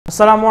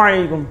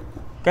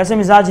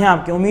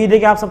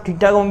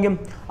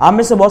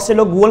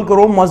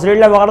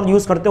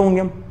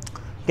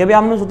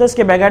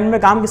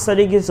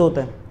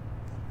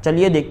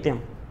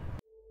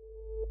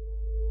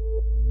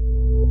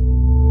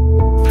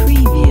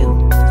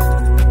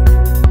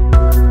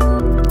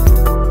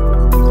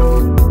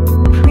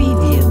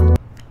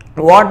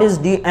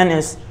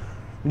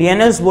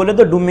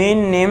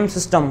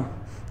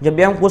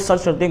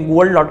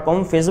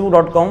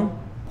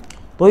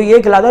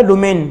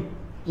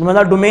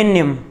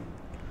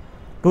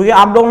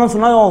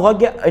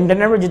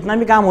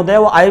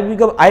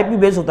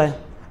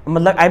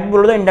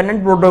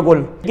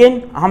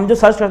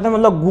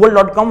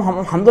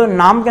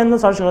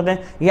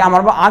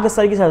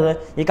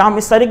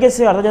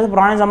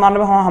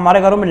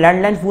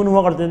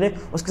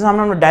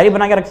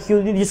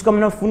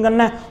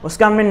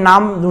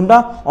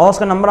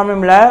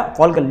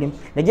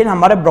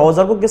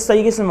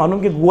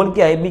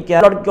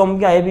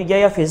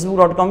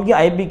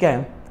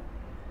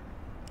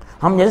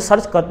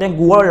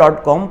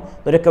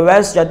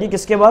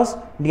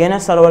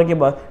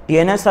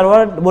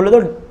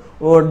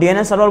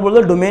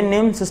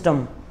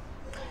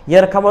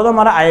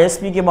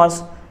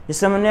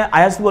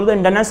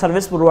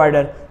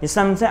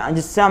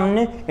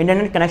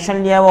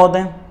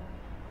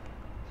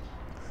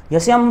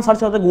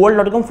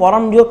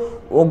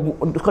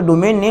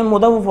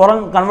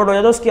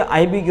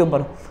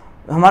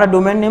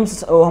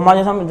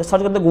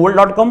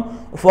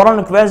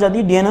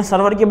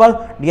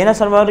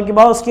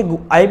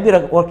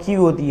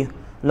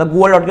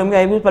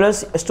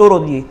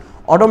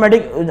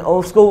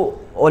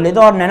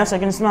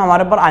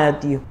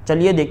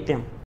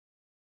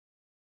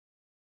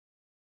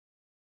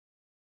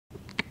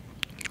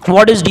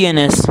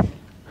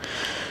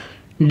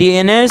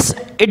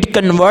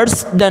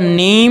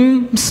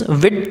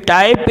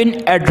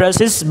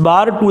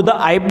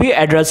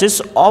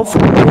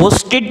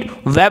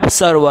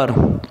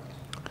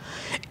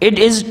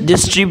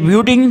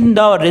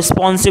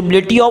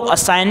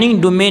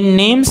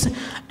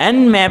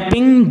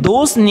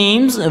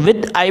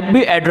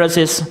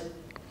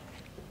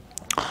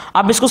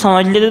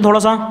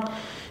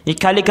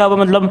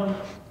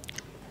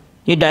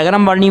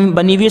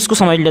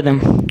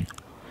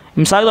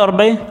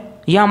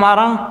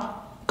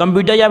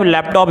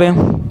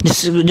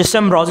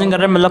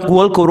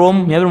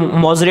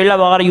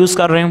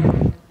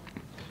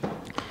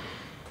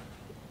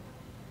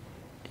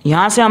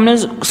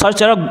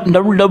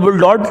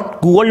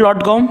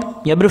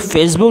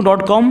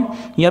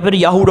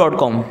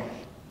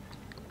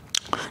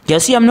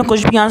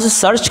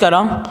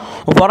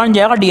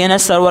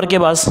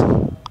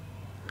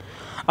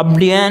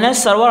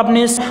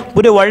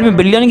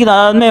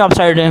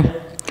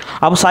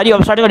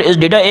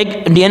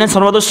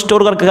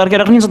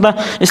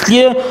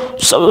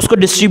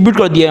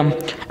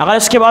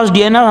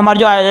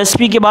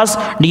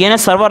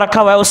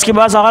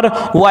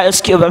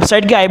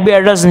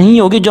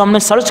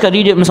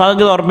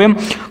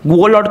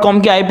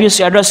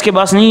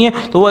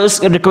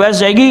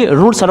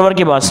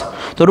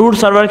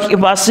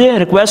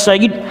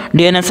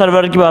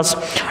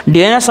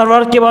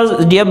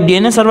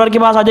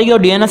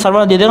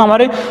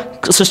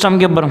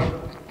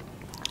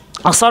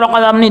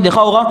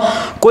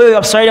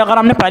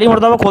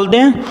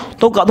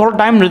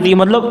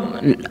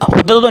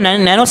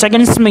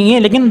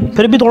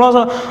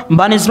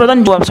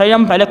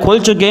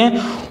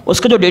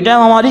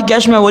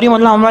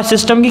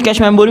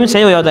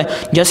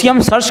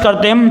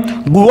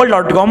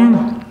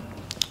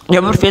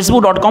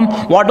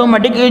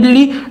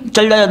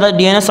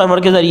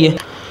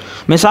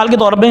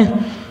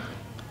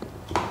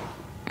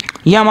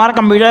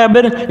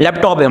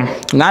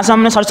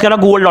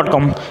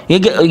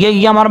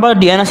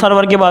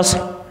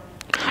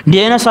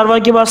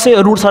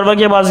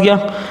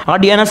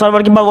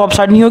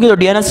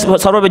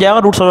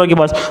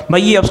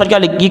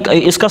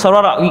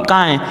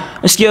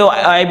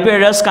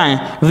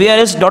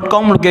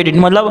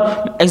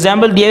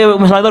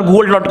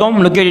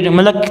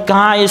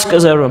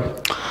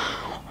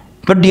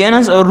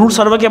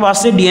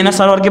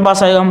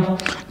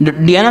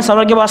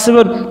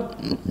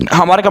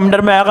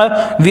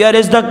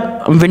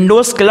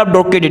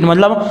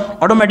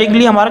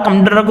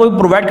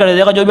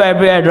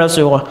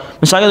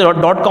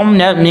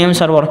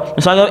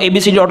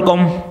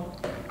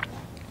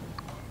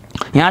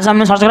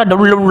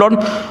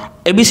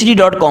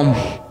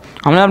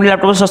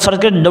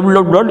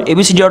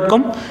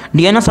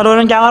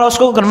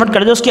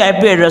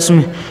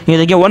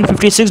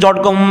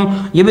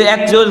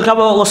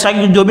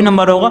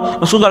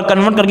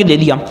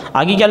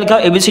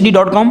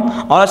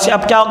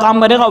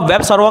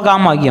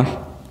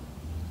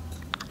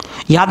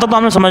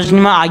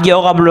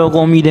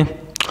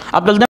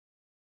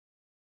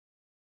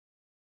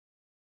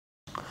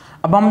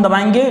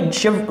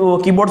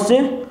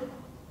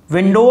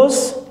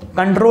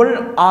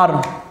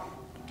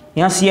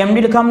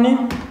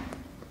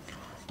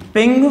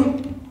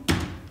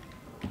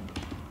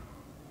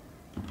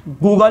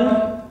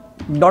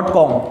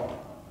google.com।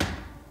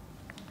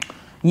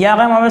 यह आ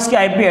गया हमारे इसकी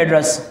IP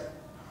एड्रेस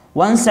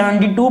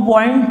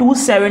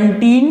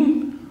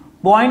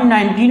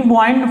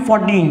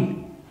 172.217.19.14।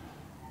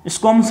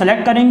 इसको हम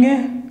सेलेक्ट करेंगे,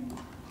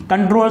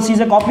 Ctrl+C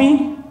से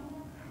कॉपी,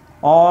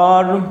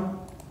 और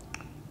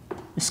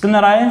इसके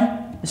अंदर आए,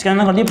 इसके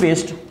अंदर कर दिए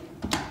पेस्ट।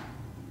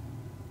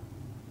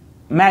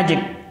 मैजिक।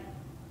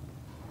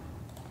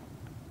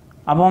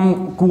 अब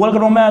हम गूगल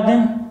क्रोम में आते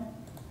हैं,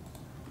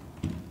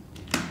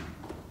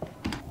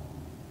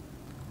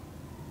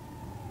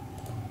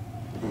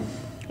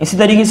 इसी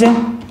तरीके से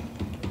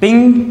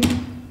पिंग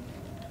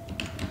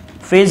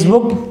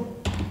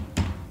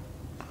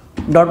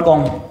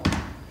facebook.com।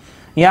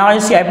 यहाँ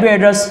इसकी IP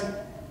एड्रेस,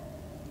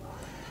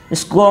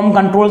 इसको हम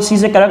Ctrl+C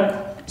से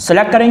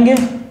सेलेक्ट करेंगे,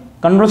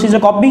 Ctrl+C से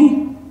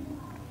कॉपी,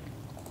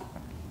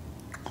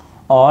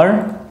 और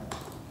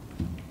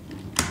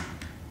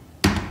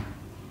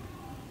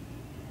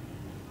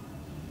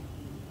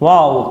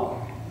वाओ।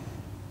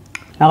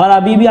 अगर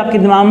अभी भी आपके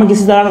दिमाग में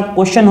किसी तरह का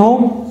क्वेश्चन हो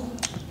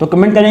तो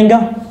कमेंट करेंगे।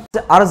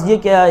 अर्ज़ ये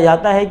किया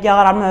जाता है कि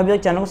अगर आपने अभी तक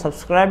चैनल को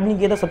सब्सक्राइब नहीं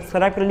किया तो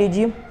सब्सक्राइब कर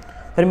लीजिए।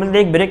 फिर मिलते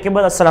हैं एक ब्रेक के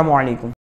बाद। अस्सलामु अलैकुम।